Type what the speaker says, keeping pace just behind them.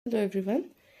Hello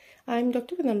everyone, I'm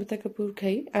Dr. Vinamrita Kapoor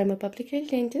Ghai. I'm a public health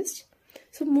dentist.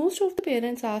 So most of the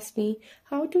parents ask me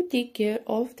how to take care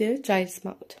of their child's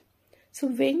mouth. So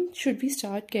when should we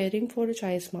start caring for a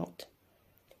child's mouth?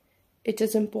 It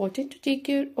is important to take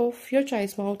care of your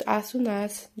child's mouth as soon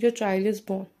as your child is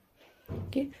born.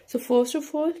 Okay, so first of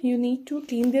all, you need to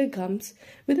clean their gums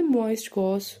with a moist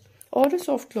gauze or a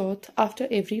soft cloth after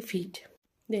every feed.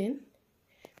 Then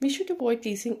we should avoid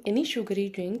placing any sugary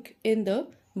drink in the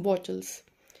bottles.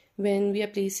 When we are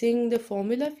placing the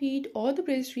formula feed or the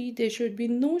breastfeed, there should be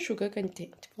no sugar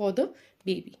content for the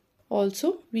baby.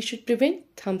 Also, we should prevent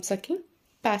thumb sucking,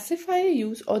 pacifier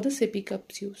use or the sippy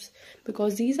cups use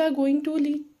because these are going to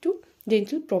lead to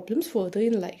dental problems further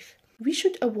in life. We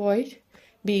should avoid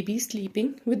babies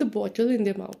sleeping with the bottle in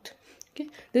their mouth. Okay,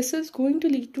 this is going to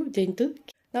lead to dental.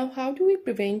 Now, how do we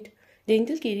prevent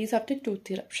dental caries after tooth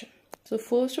eruption? So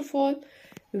first of all,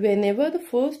 whenever the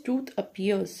first tooth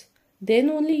appears, then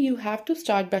only you have to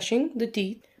start brushing the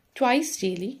teeth twice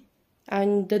daily,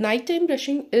 and the nighttime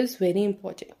brushing is very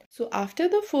important. So after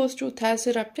the first tooth has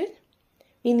erupted,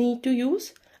 we need to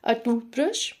use a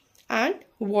toothbrush and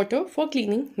water for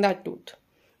cleaning that tooth.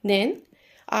 Then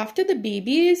after the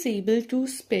baby is able to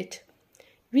spit,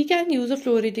 we can use a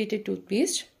fluoridated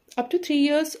toothpaste. Up to 3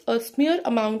 years, a smear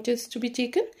amount is to be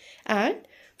taken, and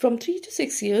from 3 to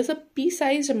 6 years, a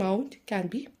pea-sized amount can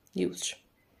be used.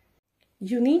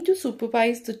 You need to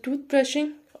supervise the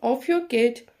toothbrushing of your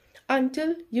kid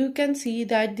until you can see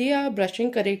that they are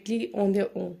brushing correctly on their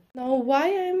own. Now, why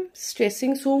I am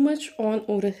stressing so much on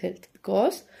oral health?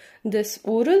 Because this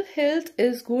oral health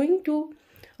is going to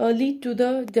lead to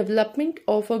the development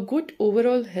of a good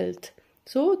overall health.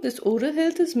 So this oral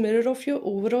health is mirror of your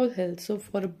overall health. So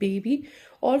for a baby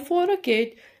or for a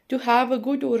kid, to have a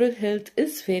good oral health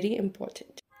is very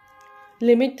important.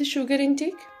 Limit the sugar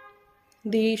intake.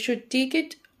 They should take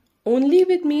it only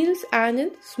with meals and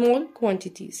in small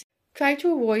quantities. Try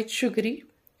to avoid sugary,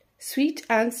 sweet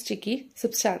and sticky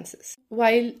substances.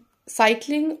 While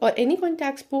cycling or any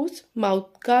contact sports,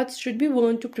 mouth guards should be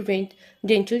worn to prevent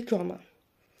dental trauma.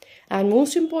 And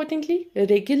most importantly, a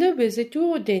regular visit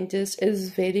to a dentist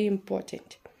is very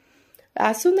important.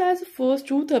 As soon as the first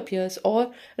tooth appears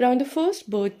or around the first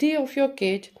birthday of your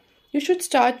kid, you should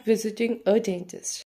start visiting a dentist.